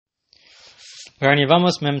We're on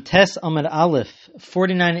Yevamos Memtes Amud Aleph,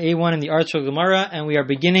 49a1 in the Archel Gemara, and we are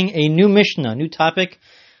beginning a new Mishnah, new topic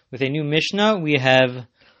with a new Mishnah. We have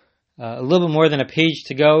a little bit more than a page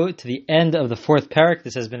to go to the end of the fourth parak.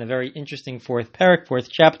 This has been a very interesting fourth parak, fourth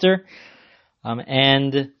chapter,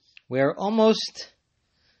 and we're almost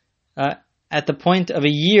at the point of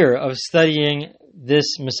a year of studying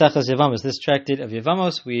this Maseches Yevamos, this tractate of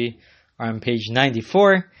Yevamos. We are on page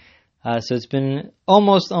 94. So it's been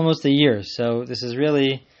almost a year. So this is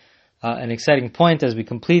really an exciting point as we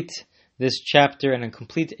complete this chapter and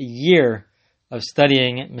complete a year of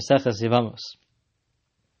studying Maseches Yevamos.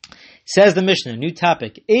 Says the Mishnah, new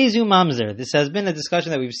topic, Ezu Mamzer. This has been a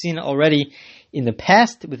discussion that we've seen already in the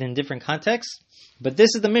past within different contexts, but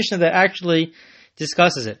this is the Mishnah that actually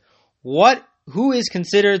discusses it. Who is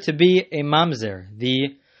considered to be a Mamzer?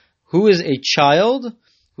 Who is a child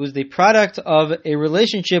who is the product of a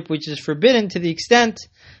relationship which is forbidden to the extent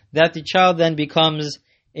that the child then becomes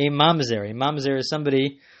a mamzer. A mamzer is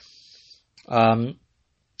somebody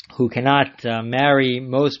who cannot marry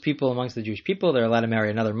most people amongst the Jewish people. They're allowed to marry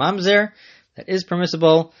another mamzer. That is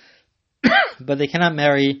permissible, but they cannot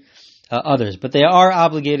marry others. But they are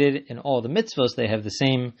obligated in all the mitzvos. They have the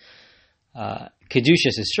same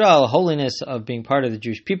kedushas Yisrael, holiness of being part of the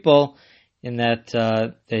Jewish people, in that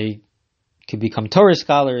they could become Torah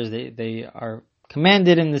scholars. They are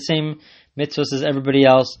commanded in the same mitzvahs as everybody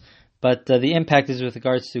else, but the impact is with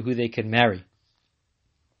regards to who they can marry.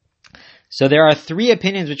 So there are three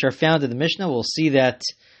opinions which are found in the Mishnah. We'll see that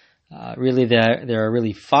really there are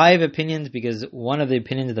really five opinions, because one of the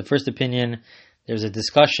opinions, the first opinion, there's a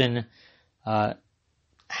discussion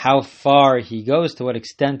how far he goes, to what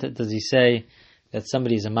extent does he say that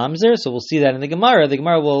somebody is a mamzer. So we'll see that in the Gemara. The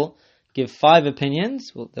Gemara will give five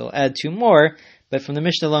opinions. They'll add two more, but from the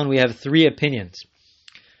Mishnah alone we have three opinions.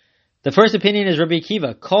 The first opinion is Rabbi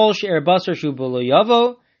Akiva. Kol she'er basar shu bo lo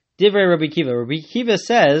yavo, divrei Rabbi Akiva. Rabbi Akiva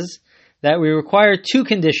says that we require two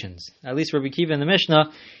conditions. At least Rabbi Akiva in the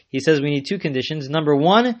Mishnah, he says we need two conditions. Number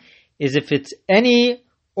one is if it's any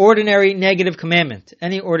ordinary negative commandment.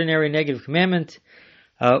 Any ordinary negative commandment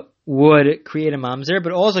would create a mamzer,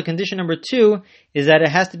 but also condition number two is that it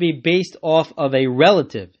has to be based off of a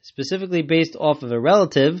relative, specifically based off of a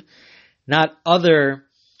relative, not other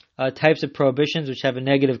types of prohibitions which have a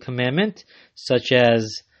negative commandment, such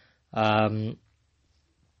as a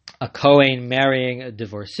Kohen marrying a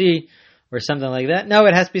divorcee or something like that. No,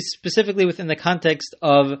 it has to be specifically within the context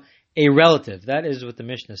of a relative. That is what the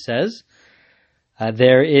Mishnah says.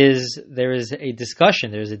 There is a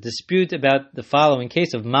discussion, there is a dispute about the following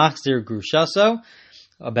case of machzir grushaso,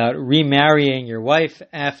 about remarrying your wife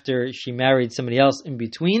after she married somebody else in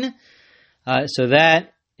between. So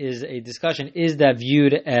that is a discussion. Is that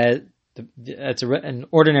viewed as an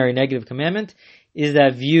ordinary negative commandment? Is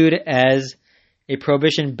that viewed as a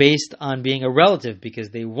prohibition based on being a relative,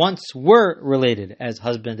 because they once were related as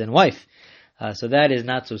husband and wife? So that is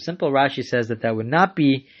not so simple. Rashi says that would not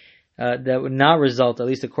be. That would not result, at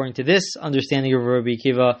least according to this understanding of Rabbi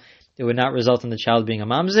Akiva, it would not result in the child being a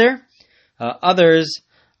mamzer. Others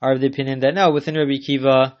are of the opinion that no, within Rabbi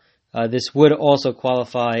Akiva, this would also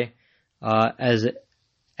qualify as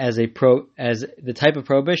the type of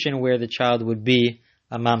prohibition where the child would be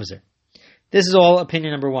a mamzer. This is all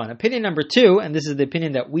opinion number one. Opinion number two, and this is the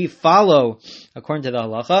opinion that we follow according to the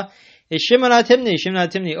halacha, is Shimon HaTimni. Shimon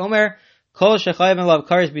HaTimni Omer, Kol Shechayim Elav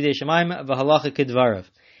Karis B'dei Shemaim V'Halacha Kidvarav.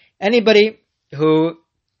 Anybody who,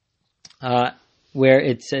 where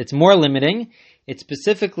it's more limiting, it's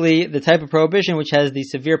specifically the type of prohibition which has the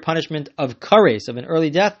severe punishment of kares, of an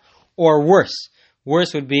early death, or worse.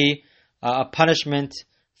 Worse would be a punishment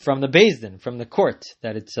from the Beis Din, from the court,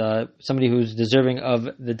 that it's somebody who's deserving of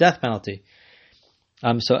the death penalty.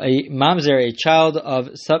 So a mamzer, a child of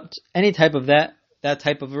any type of that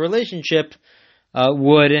type of a relationship,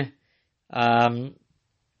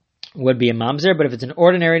 would be a mamzer, but if it's an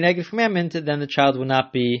ordinary negative commandment, then the child will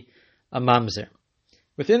not be a mamzer.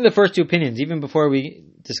 Within the first two opinions, even before we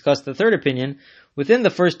discuss the third opinion, within the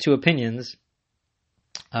first two opinions,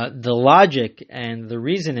 the logic and the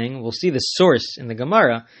reasoning, we'll see the source in the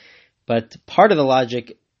Gemara, but part of the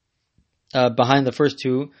logic behind the first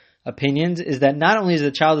two opinions is that not only is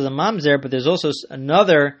the child a mamzer, but there's also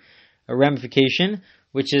another ramification,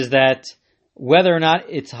 which is that whether or not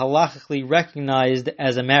it's halachically recognized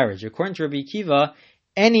as a marriage. According to Rabbi Akiva,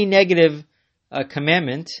 any negative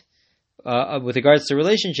commandment with regards to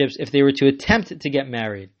relationships, if they were to attempt to get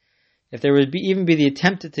married, if there would even be the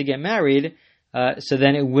attempt to get married, so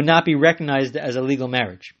then it would not be recognized as a legal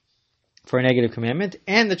marriage for a negative commandment,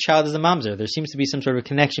 and the child is a mamzer. There seems to be some sort of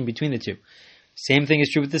connection between the two. Same thing is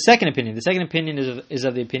true with the second opinion. The second opinion is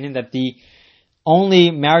of the opinion that the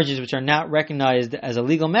only marriages which are not recognized as a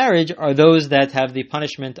legal marriage are those that have the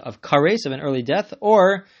punishment of kares, of an early death,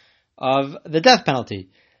 or of the death penalty.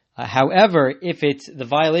 However, if it's the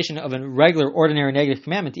violation of a regular, ordinary negative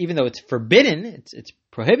commandment, even though it's forbidden, it's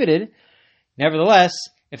prohibited, nevertheless,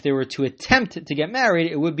 if they were to attempt to get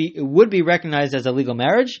married, it would be recognized as a legal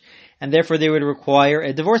marriage, and therefore they would require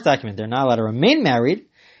a divorce document. They're not allowed to remain married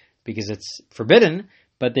because it's forbidden,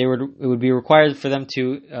 but it would be required for them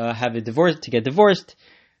to have a divorce, to get divorced,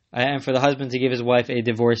 and for the husband to give his wife a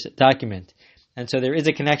divorce document. And so there is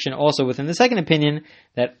a connection also within the second opinion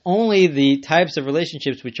that only the types of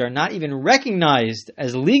relationships which are not even recognized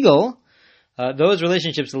as legal, those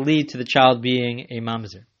relationships lead to the child being a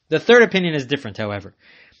mamzer. The third opinion is different, however.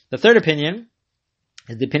 The third opinion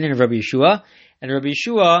is the opinion of Rabbi Yeshua, and Rabbi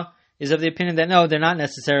Yeshua is of the opinion that no, they're not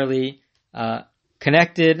necessarily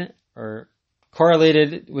connected or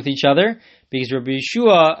correlated with each other, because Rabbi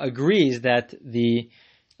Yeshua agrees that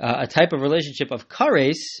a type of relationship of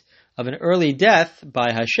kares, of an early death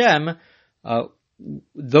by Hashem,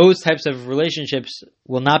 those types of relationships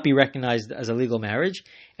will not be recognized as a legal marriage.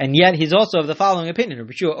 And yet he's also of the following opinion.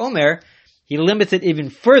 Rabbi Yeshua Omer, he limits it even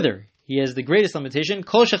further. He has the greatest limitation.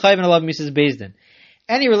 Kol shechayven alav Mrs. Beis Din.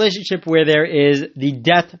 Any relationship where there is the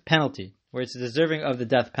death penalty, where it's deserving of the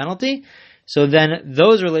death penalty, so then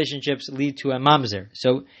those relationships lead to a mamzer.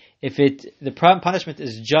 So if the punishment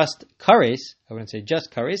is just kares, I wouldn't say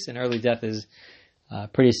just kares, an early death is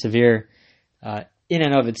pretty severe in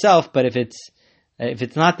and of itself, but if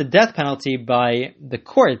it's not the death penalty by the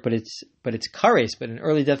court, but it's kares, but an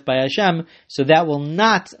early death by Hashem, so that will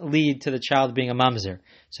not lead to the child being a mamzer.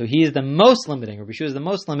 So he is the most limiting, Rabbi Yeshua is the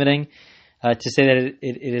most limiting, to say that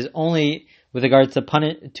it is only with regards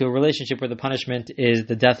to a relationship where the punishment is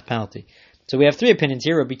the death penalty. So we have three opinions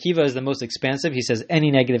here. Rabbi Kiva is the most expansive. He says any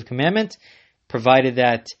negative commandment, provided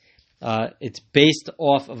that it's based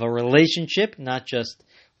off of a relationship, not just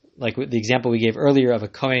like the example we gave earlier of a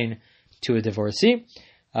kohen to a divorcee,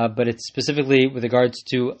 but it's specifically with regards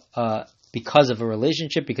to because of a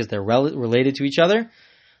relationship, because they're related to each other.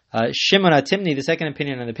 Shimon HaTimni, the second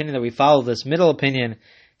opinion, and the opinion that we follow, this middle opinion,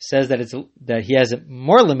 says that he has it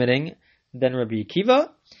more limiting than Rabbi Akiva,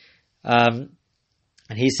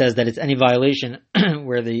 and he says that it's any violation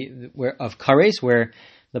of kares, where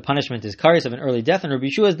the punishment is kares of an early death, and Rabbi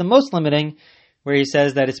Yeshua is the most limiting, where he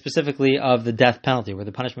says that it's specifically of the death penalty, where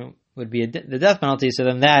the punishment would be the death penalty, so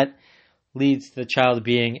then that leads to the child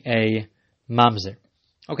being a mamzer.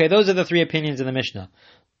 Okay, those are the three opinions in the Mishnah.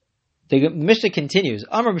 The Mishnah continues.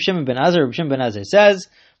 Amar B'Shimon ben Azar, B'Shimon ben Azar says,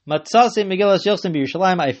 Matzase Megillas Yochsin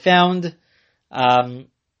b'Yerushalayim, I found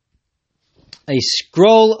a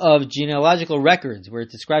scroll of genealogical records, where it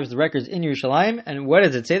describes the records in Yerushalayim, and what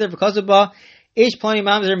does it say there? Because of Ish Plani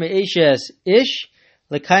Mamzer Me'eshes Ish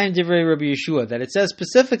L'Kayim Divrei Rabbi Yeshua, that it says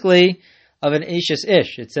specifically of an Eshes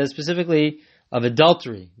Ish. It says specifically of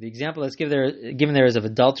adultery. The example that's given there is of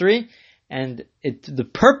adultery, and the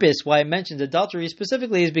purpose why it mentions adultery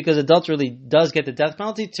specifically is because adultery does get the death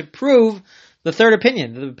penalty, to prove the third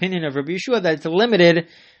opinion, the opinion of Rabbi Yeshua, that it's limited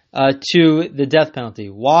to the death penalty.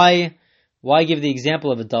 Why give the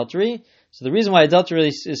example of adultery? So the reason why adultery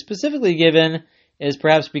is specifically given is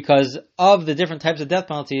perhaps because of the different types of death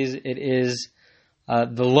penalties, it is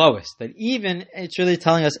the lowest. That even, it's really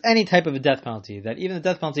telling us any type of a death penalty, that even the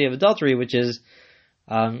death penalty of adultery, which is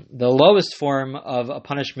the lowest form of a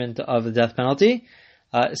punishment of the death penalty,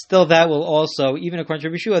 still that will also, even according to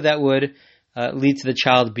Rabbi Yeshua, that would lead to the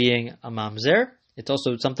child being a mamzer. It's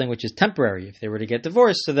also something which is temporary. If they were to get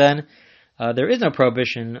divorced, so then there is no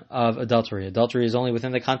prohibition of adultery. Adultery is only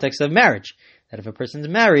within the context of marriage. That if a person's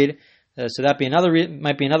married, so that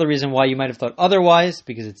might be another reason why you might have thought otherwise,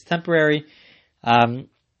 because it's temporary.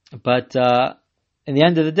 But in the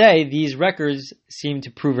end of the day, these records seem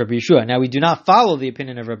to prove Rabbi Yeshua. Now, we do not follow the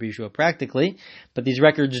opinion of Rabbi Yeshua practically, but these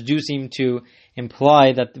records do seem to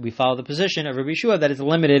imply that we follow the position of Rabbi Yeshua, that it's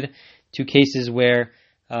limited to cases where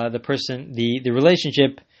the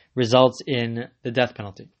relationship results in the death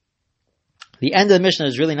penalty. The end of the Mishnah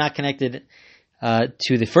is really not connected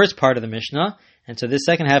to the first part of the Mishnah, and so this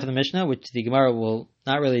second half of the Mishnah, which the Gemara will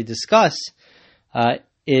not really discuss,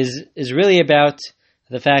 is really about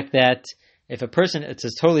the fact that if a person, it's a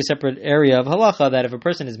totally separate area of halacha, that if a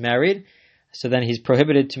person is married, so then he's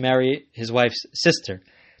prohibited to marry his wife's sister.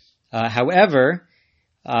 However,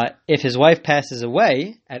 if his wife passes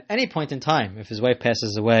away, at any point in time, if his wife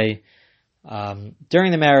passes away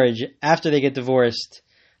during the marriage, after they get divorced,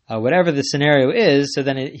 whatever the scenario is, so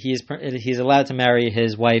then he's allowed to marry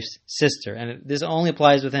his wife's sister. And this only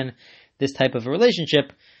applies within this type of a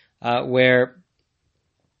relationship, where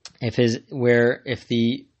if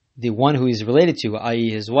the the one who he's related to, i.e.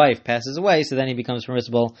 his wife, passes away, so then he becomes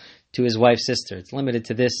permissible to his wife's sister. It's limited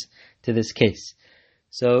to this case.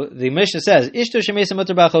 So the Mishnah says, Ishto shemesa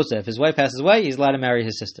mutar b'achosa. If his wife passes away, he's allowed to marry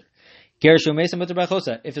his sister. Gerushu mesa mutar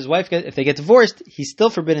b'achosa. If they get divorced, he's still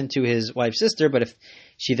forbidden to his wife's sister, but if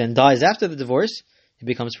she then dies after the divorce, it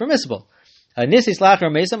becomes permissible. Nisis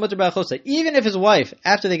lachar mesa mutar b'achosa. Even if his wife,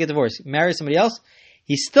 after they get divorced, marries somebody else,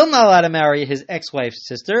 he's still not allowed to marry his ex-wife's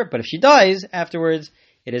sister, but if she dies afterwards,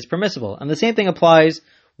 it is permissible. And the same thing applies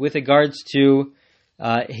with regards to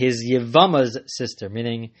his Yevamos sister,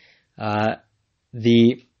 meaning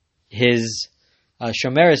his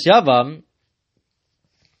Shomeres Yavam.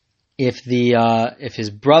 If his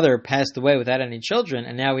brother passed away without any children,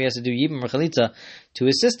 and now he has to do Yibam or Chalitza to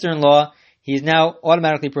his sister-in-law, he's now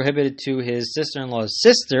automatically prohibited to his sister-in-law's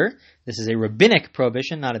sister. This is a rabbinic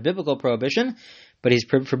prohibition, not a biblical prohibition, but he's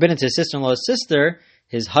forbidden to his sister-in-law's sister,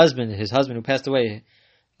 his husband who passed away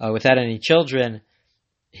without any children,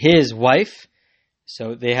 his wife.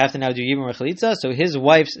 So they have to now do Yibam or Chalitza. So his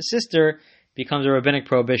wife's sister becomes a rabbinic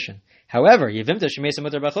prohibition. However, Yevimta shemesa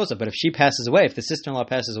mutar b'achosa. But if she passes away, if the sister-in-law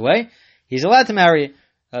passes away, he's allowed to marry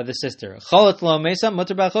the sister. Chalat lo mesa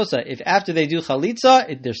mutar b'achosa. If after they do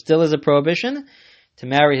Chalitza, there still is a prohibition to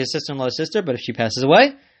marry his sister-in-law's sister. But if she passes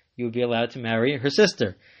away, you would be allowed to marry her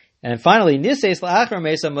sister. And finally, niseis la'achar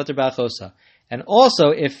mesa mutar b'achosa. And also,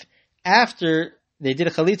 if after they did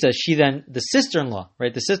a Chalitza, the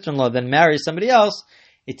sister-in-law then marries somebody else,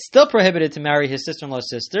 it's still prohibited to marry his sister-in-law's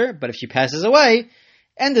sister, but if she passes away,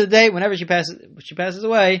 end of the day, whenever she passes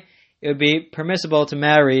away, it would be permissible to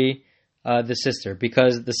marry the sister,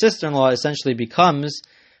 because the sister-in-law essentially becomes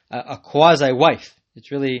a quasi-wife.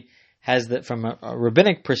 It really has from a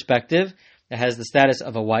rabbinic perspective, it has the status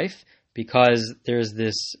of a wife, because there's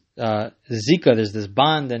this zika, there's this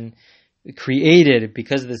bond and created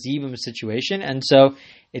because of this Yibam situation, and so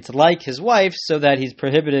it's like his wife, so that he's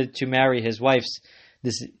prohibited to marry his wife's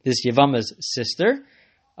this Yevama's sister,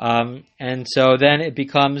 and so then it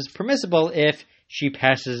becomes permissible if she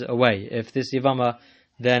passes away, if this Yevama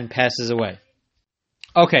then passes away.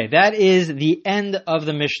 Okay, that is the end of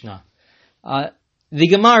the Mishnah. The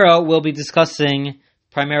Gemara will be discussing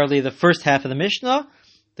primarily the first half of the Mishnah,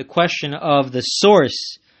 the question of the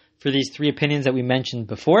source for these three opinions that we mentioned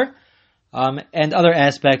before, and other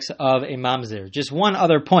aspects of a mamzer. Just one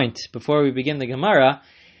other point before we begin the Gemara.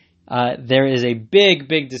 There is a big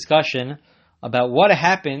discussion about what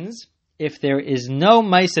happens if there is no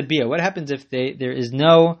maisabiyah. What happens if there is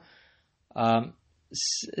no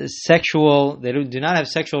sexual, they do not have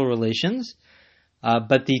sexual relations,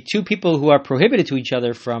 but the two people who are prohibited to each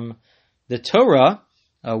other from the Torah,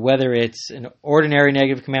 whether it's an ordinary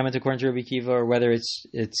negative commandment according to Rabbi Akiva, or whether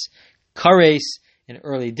it's kares, an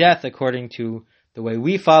early death according to the way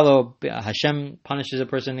we follow, Hashem punishes a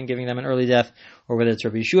person in giving them an early death, or whether it's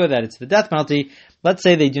Rabbi Yeshua, that it's the death penalty. Let's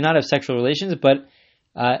say they do not have sexual relations, but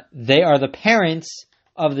they are the parents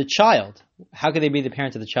of the child. How could they be the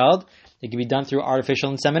parents of the child? It can be done through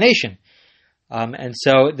artificial insemination. And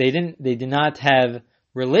so they did not have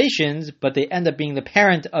relations, but they end up being the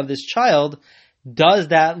parent of this child. Does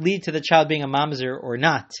that lead to the child being a mamzer or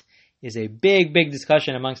not? Is a big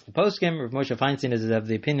discussion amongst the poskim. Rav Moshe Feinstein is of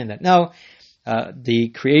the opinion that no, the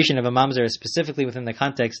creation of a mamzer is specifically within the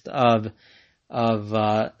context of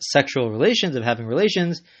sexual relations, of having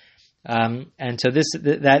relations, and so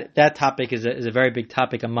that topic is a very big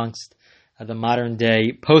topic amongst the modern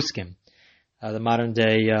day poskim, the modern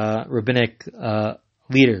day rabbinic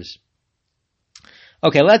leaders.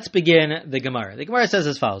 Okay, let's begin the Gemara. The Gemara says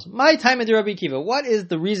as follows: My time into Rabbi Akiva. What is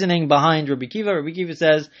the reasoning behind Rabbi Akiva? Rabbi Akiva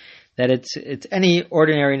says that it's any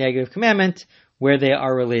ordinary negative commandment where they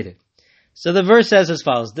are related. So the verse says as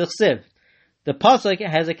follows: D'chsiv. The pasuk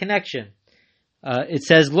has a connection. It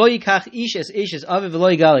says Lo yikach ish es aviv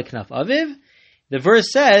v'lo yigal knaf aviv. The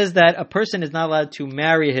verse says that a person is not allowed to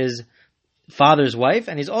marry his father's wife,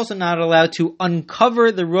 and he's also not allowed to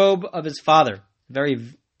uncover the robe of his father. Very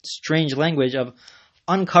strange language of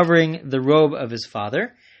uncovering the robe of his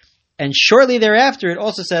father. And shortly thereafter, it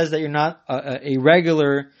also says that you're not a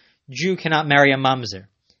regular Jew cannot marry a mamzer.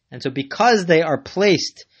 And so because they are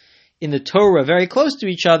placed in the Torah very close to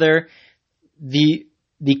each other, the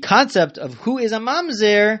concept of who is a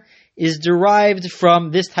mamzer is derived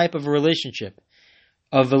from this type of relationship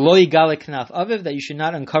of lo yigale knaf aviv, that you should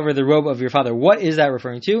not uncover the robe of your father. What is that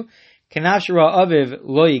referring to? Knaf shira aviv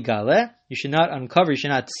lo yigale. You should not uncover, you should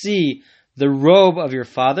not see the robe of your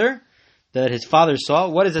father that his father saw.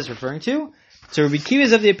 What is this referring to? So Rabbi Akiva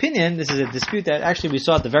is of the opinion, this is a dispute that actually we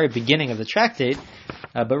saw at the very beginning of the tractate,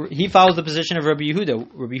 but he follows the position of Rabbi Yehuda.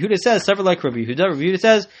 Rabbi Yehuda says, several like Rabbi Yehuda. Rabbi Yehuda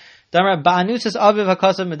says, It's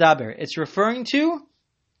referring to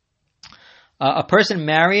a person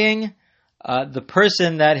marrying the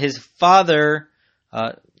person that his father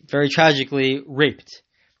very tragically raped.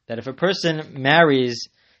 That if a person marries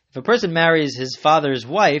his father's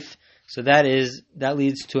wife, so that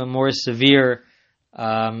leads to a more severe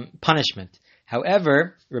punishment.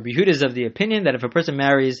 However, Rabbi Yehuda is of the opinion that if a person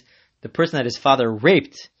marries the person that his father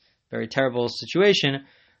raped, very terrible situation,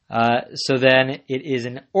 so then it is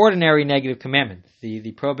an ordinary negative commandment.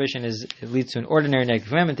 The prohibition it leads to an ordinary negative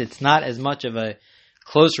commandment. It's not as much of a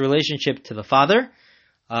close relationship to the father,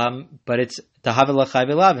 but it's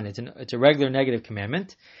it's a regular negative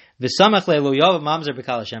commandment.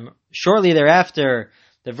 Shortly thereafter,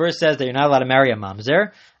 the verse says that you're not allowed to marry a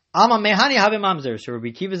mamzer. So Rabbi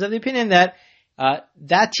Akiva is of the opinion that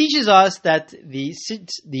that teaches us that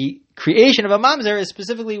the creation of a mamzer is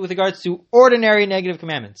specifically with regards to ordinary negative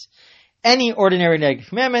commandments. Any ordinary negative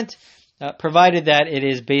commandment, provided that it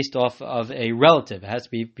is based off of a relative. It has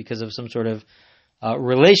to be because of some sort of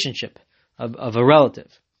relationship of a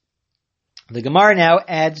relative. The Gemara now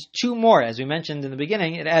adds two more, as we mentioned in the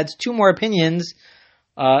beginning, it adds two more opinions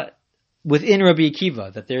within Rabbi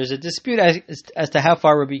Akiva, that there is a dispute as to how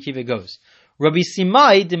far Rabbi Akiva goes. Rabbi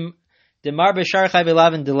Simai demar b'shar chai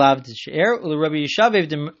v'lavin delav t'she'er, ul Rabbi Yishavev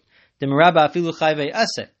demaraba afilu chai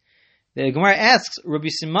ve'aseh. The Gemara asks, Rabbi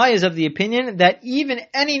Simai is of the opinion that even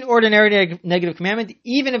any ordinary negative commandment,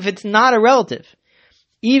 even if it's not a relative,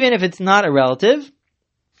 the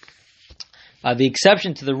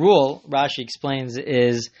exception to the rule, Rashi explains,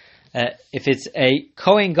 is if it's a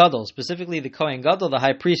Kohen Gadol, specifically the Kohen Gadol, the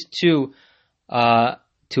high priest, to a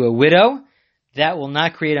widow, that will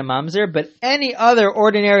not create a mamzer. But any other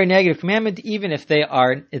ordinary negative commandment, even if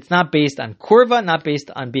it's not based on kurva, not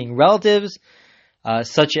based on being relatives,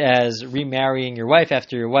 such as remarrying your wife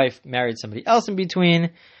after your wife married somebody else in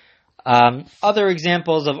between. Other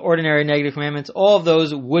examples of ordinary negative commandments, all of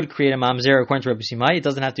those would create a mamzer according to Rabbi Simai. It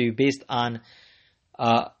doesn't have to be based on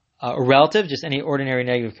a relative, just any ordinary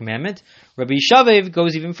negative commandment. Rabbi Yishavev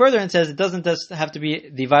goes even further and says it doesn't just have to be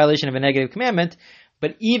the violation of a negative commandment,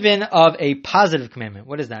 but even of a positive commandment.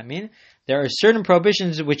 What does that mean? There are certain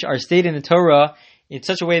prohibitions which are stated in the Torah in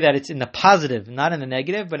such a way that it's in the positive, not in the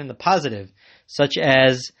negative, but in the positive, such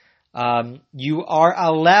as you are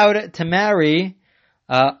allowed to marry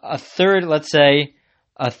a third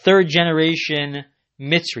generation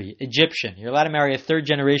Mitzri, Egyptian. You're allowed to marry a third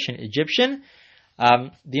generation Egyptian.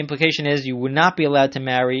 The implication is you would not be allowed to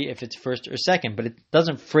marry if it's first or second, but it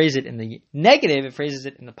doesn't phrase it in the negative, it phrases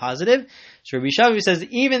it in the positive. So Rabbi Shavi says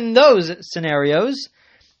even those scenarios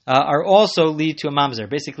are also lead to a mamzer.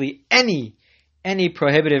 Basically, any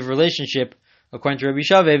prohibitive relationship, according to Rabbi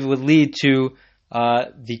Shavi, would lead to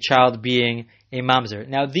the child being a mamzer.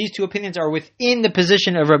 Now, these two opinions are within the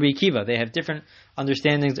position of Rabbi Akiva. They have different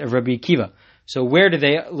understandings of Rabbi Akiva. So where do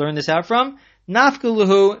they learn this out from?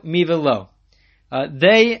 Nafkuluhu mi velo.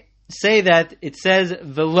 They say that it says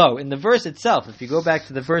velo. In the verse itself, if you go back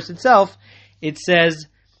to the verse itself, it says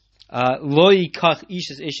lo yikach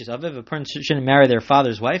ishas aviv, a person shouldn't marry their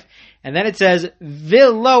father's wife. And then it says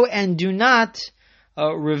velo, and do not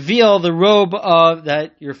reveal the robe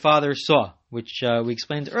that your father saw, which we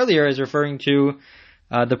explained earlier is referring to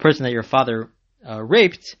the person that your father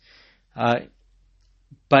raped.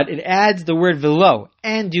 But it adds the word velo,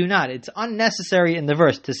 and do not. It's unnecessary in the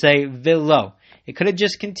verse to say velo. It could have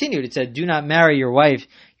just continued. It said, do not marry your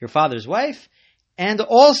father's wife, and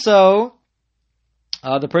also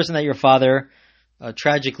the person that your father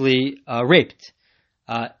tragically raped.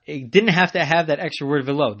 It didn't have to have that extra word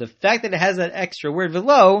velo. The fact that it has that extra word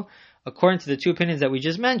velo, according to the two opinions that we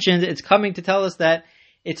just mentioned, it's coming to tell us that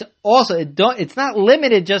it's not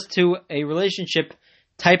limited just to a relationship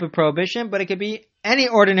type of prohibition, but it could be any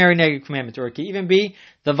ordinary negative commandment, or it could even be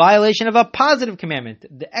the violation of a positive commandment.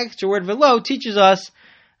 The extra word velo teaches us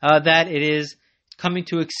that it is coming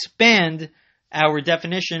to expand our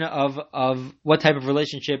definition of what type of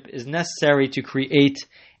relationship is necessary to create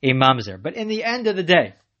a mamzer. But in the end of the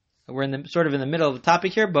day, we're in the middle of the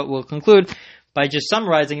topic here, but we'll conclude by just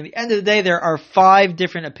summarizing. At the end of the day, there are five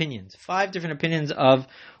different opinions of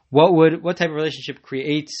what type of relationship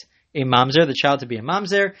creates a mamzer, the child to be a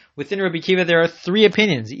mamzer. Within Rabbi Akiva, there are three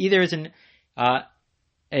opinions. Either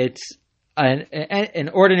it's an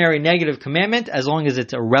ordinary negative commandment, as long as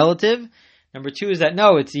it's a relative. Number two is that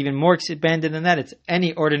no, it's even more expanded than that. It's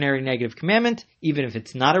any ordinary negative commandment, even if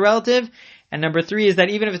it's not a relative. And number three is that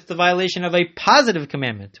even if it's the violation of a positive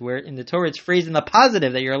commandment, where in the Torah it's phrased in the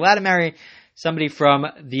positive, that you're allowed to marry somebody from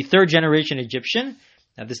the third generation Egyptian.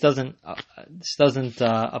 Now, this doesn't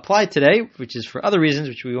apply today, which is for other reasons,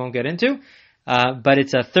 which we won't get into. but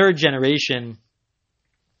it's a third generation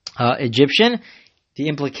Egyptian. The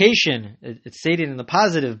implication, it's stated in the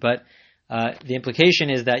positive, but the implication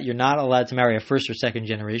is that you're not allowed to marry a first or second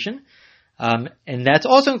generation. And that's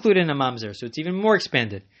also included in a mamzer, so it's even more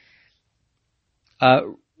expanded.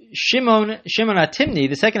 Shimon HaTimni,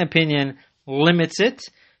 the second opinion, limits it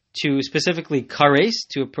to specifically kares,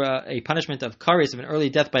 to a punishment of kares, of an early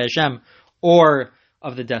death by Hashem, or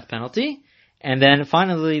of the death penalty. And then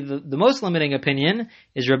finally, the most limiting opinion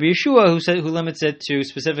is Rabbi Yeshua, who limits it to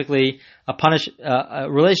specifically a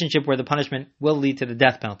relationship where the punishment will lead to the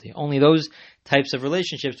death penalty. Only those types of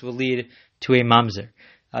relationships will lead to a mamzer.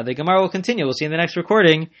 The Gemara will continue. We'll see in the next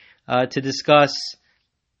recording to discuss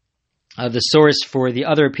the source for the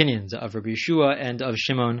other opinions of Rabbi Yeshua and of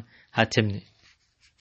Shimon HaTimni.